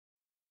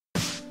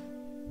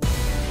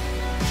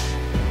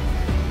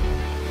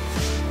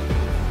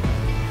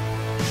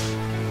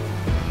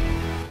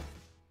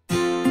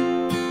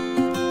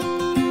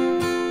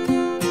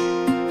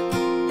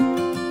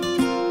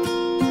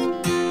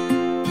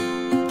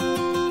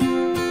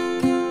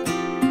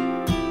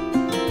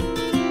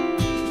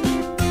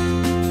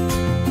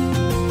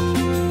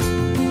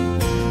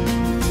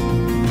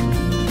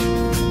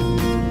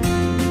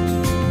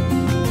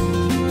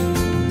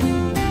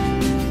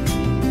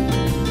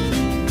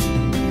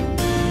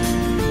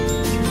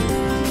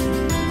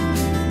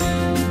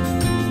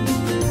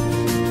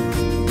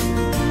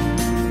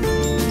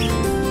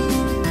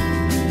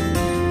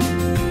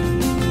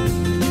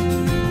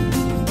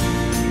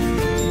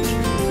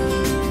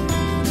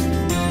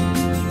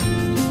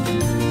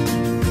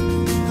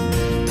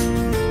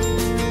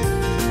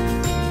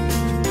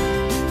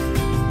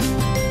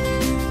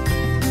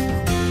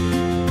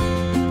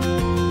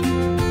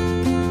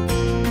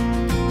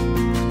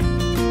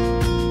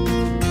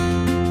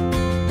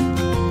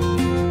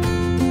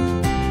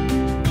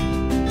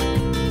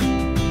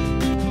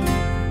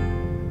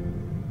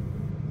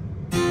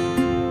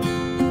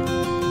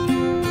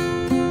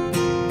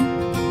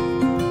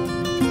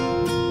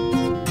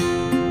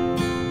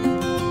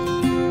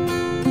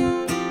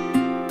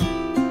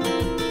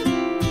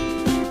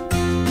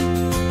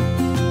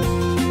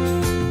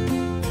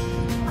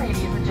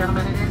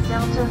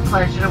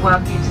pleasure to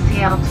welcome you to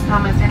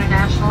Seattle-Tacoma's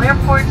International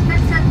Airport.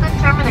 This is the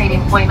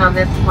terminating point on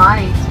this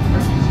flight.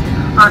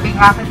 On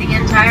behalf of the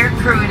entire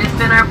crew, it has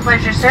been our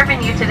pleasure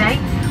serving you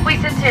today. We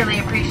sincerely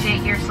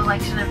appreciate your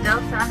selection of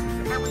DOSA.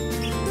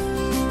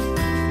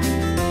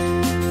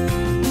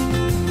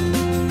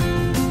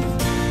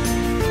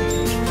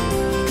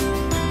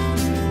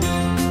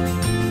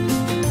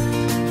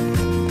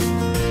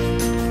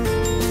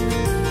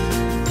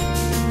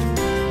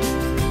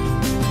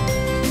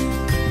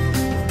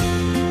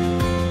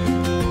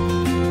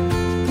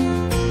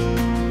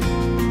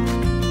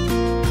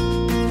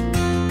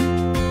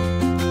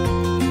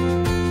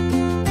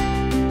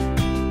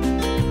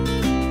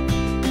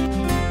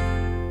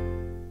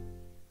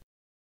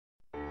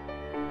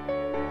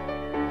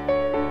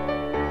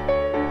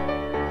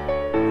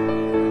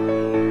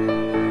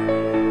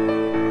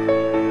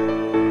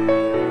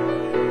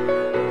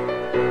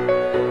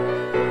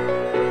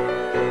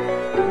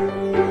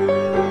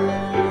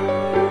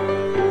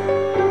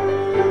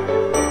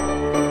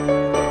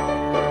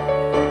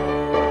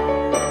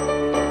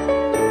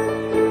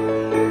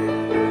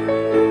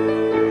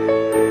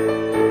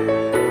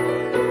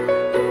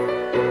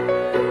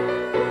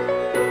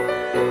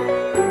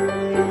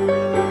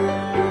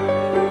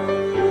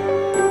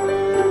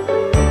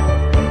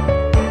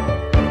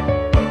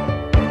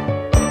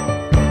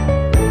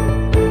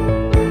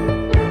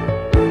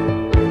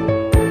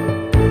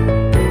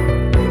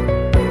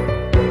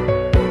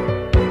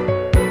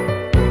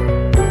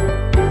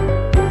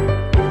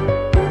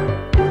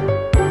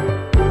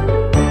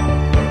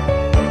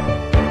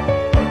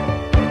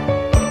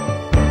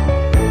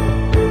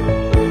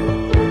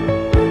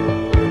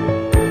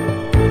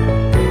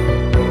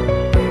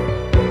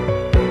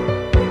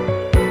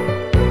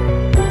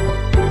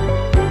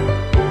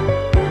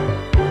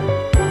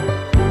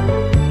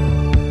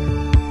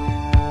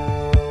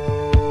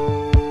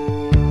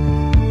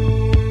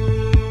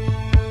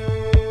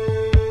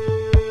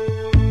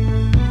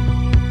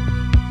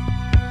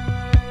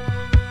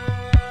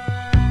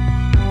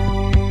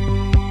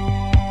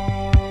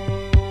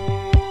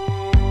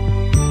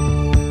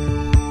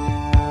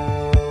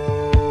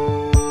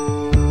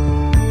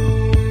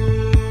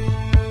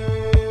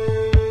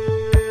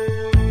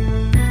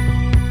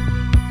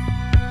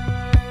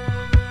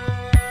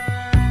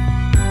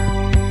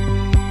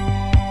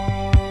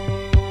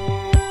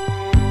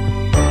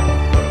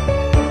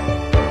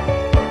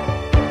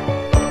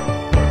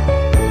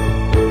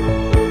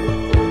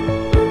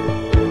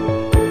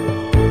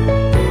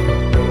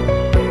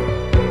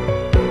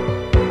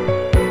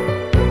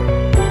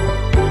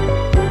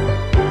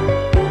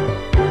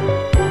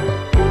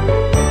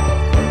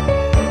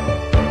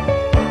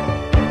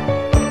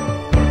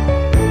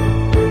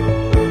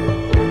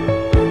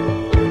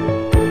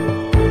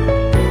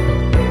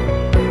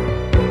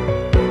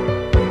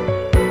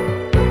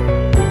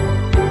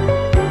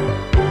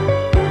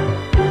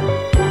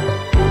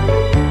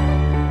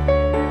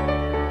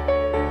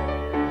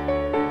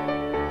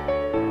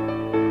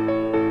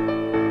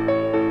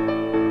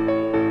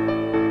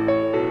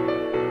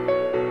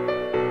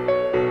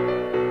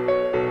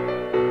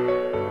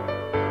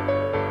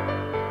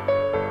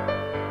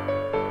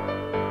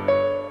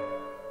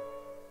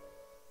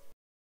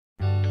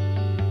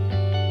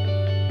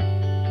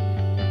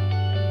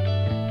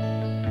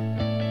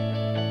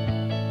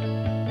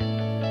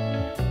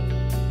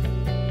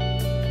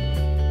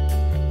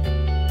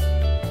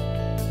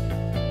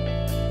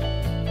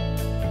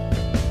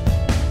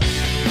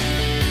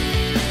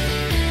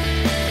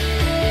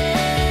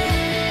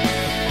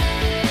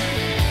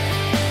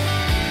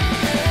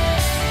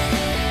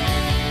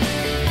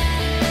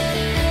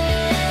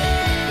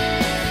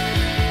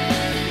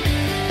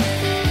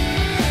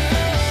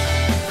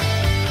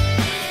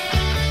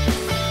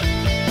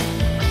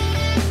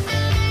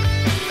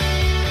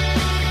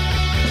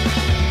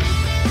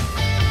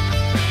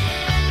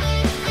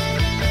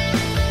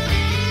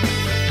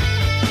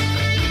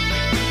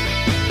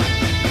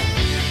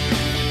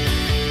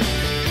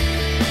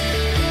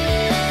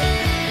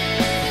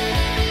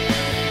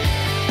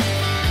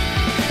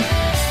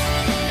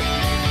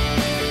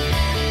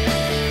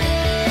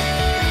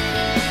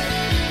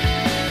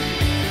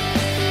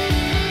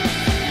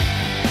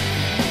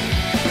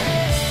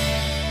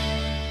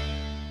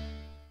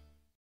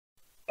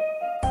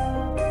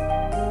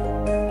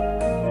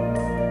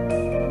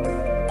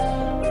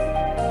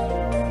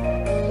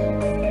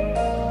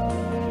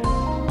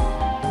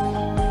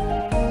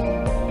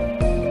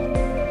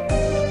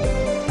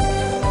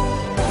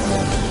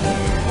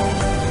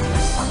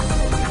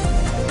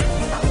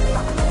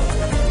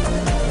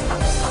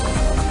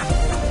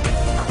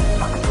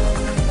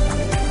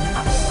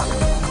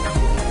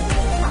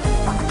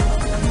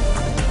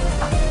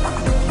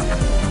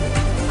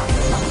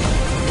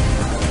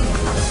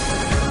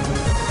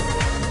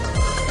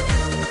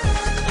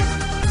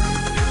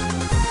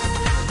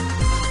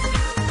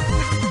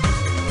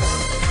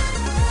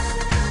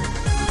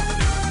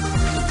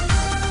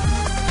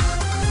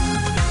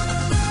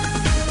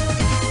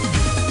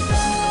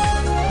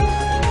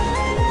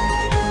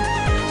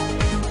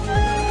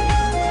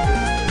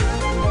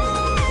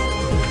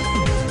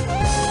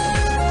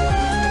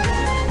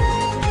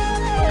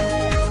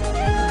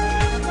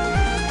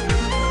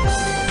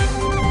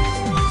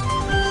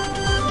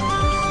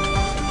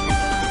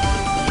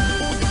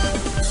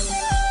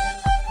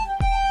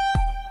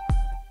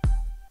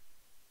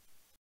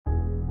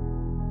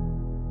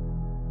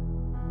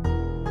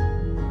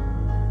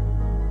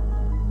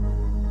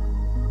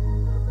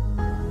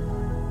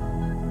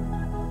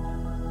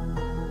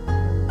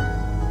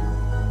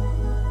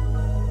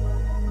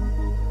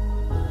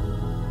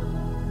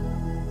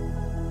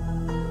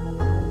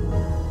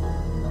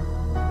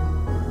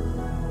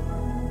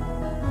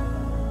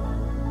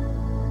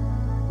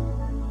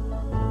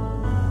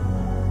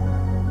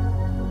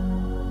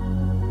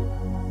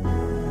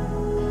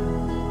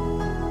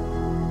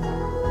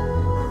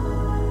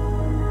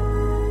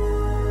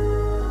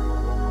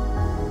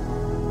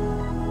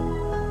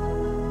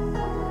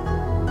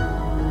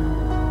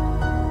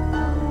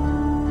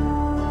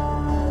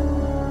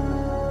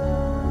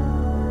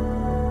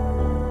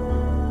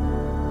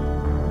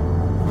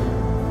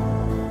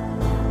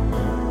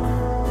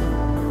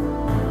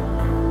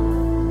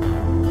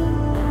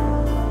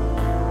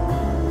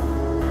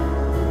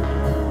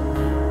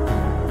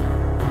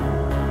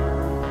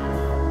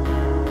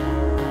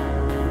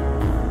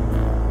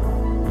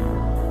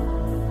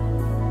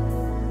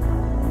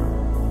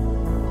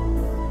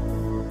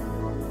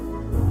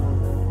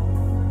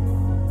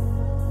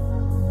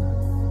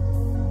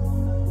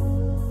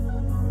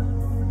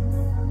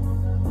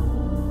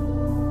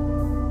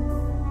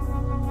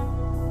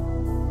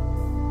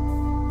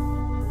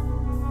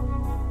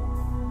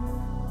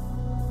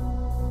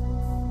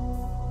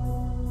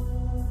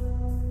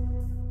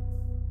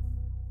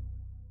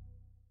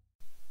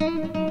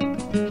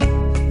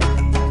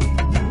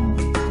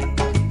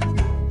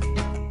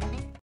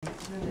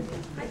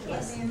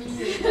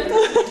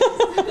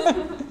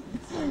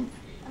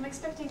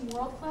 expecting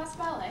world-class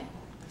ballet.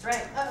 That's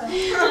right.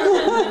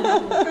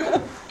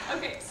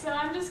 Okay, so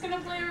I'm just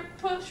gonna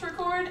push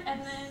record,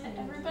 and then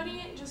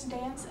everybody just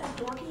dance as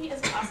dorky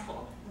as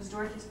possible. As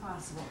dorky as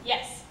possible.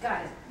 Yes.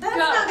 Got it. That's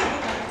not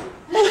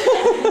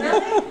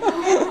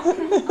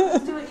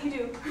Let's do what you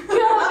do.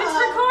 Go! It's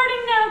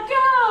recording now. Go!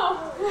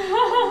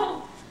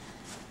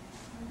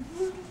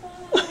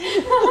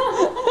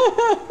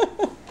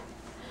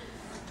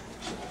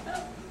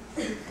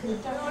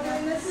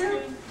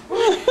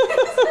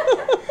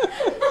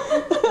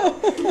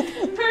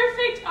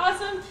 Perfect.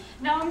 Awesome.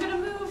 Now I'm gonna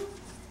move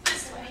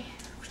this way.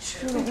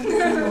 I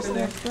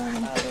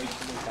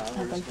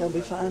think they'll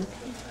be fine.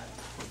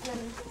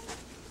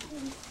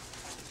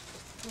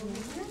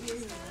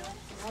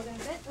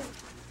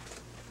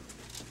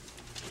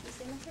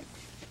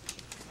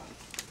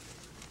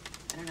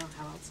 I don't know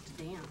how else to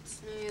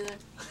dance. Me either.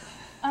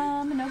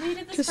 Nobody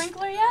did the Just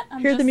sprinkler yet?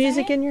 I'm Hear just the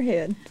music saying. in your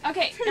head.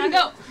 Okay, now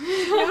go.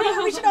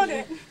 No, we should all do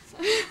it.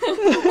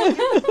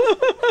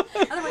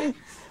 Other way.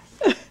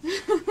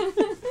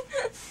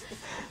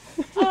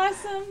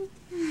 Awesome.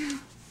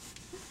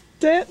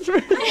 Dance. I don't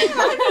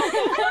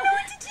know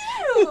what to do.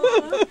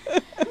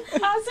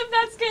 Awesome,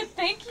 that's good.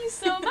 Thank you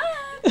so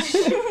much.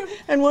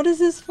 And what is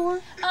this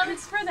for?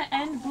 It's for the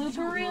end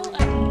blooper reel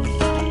of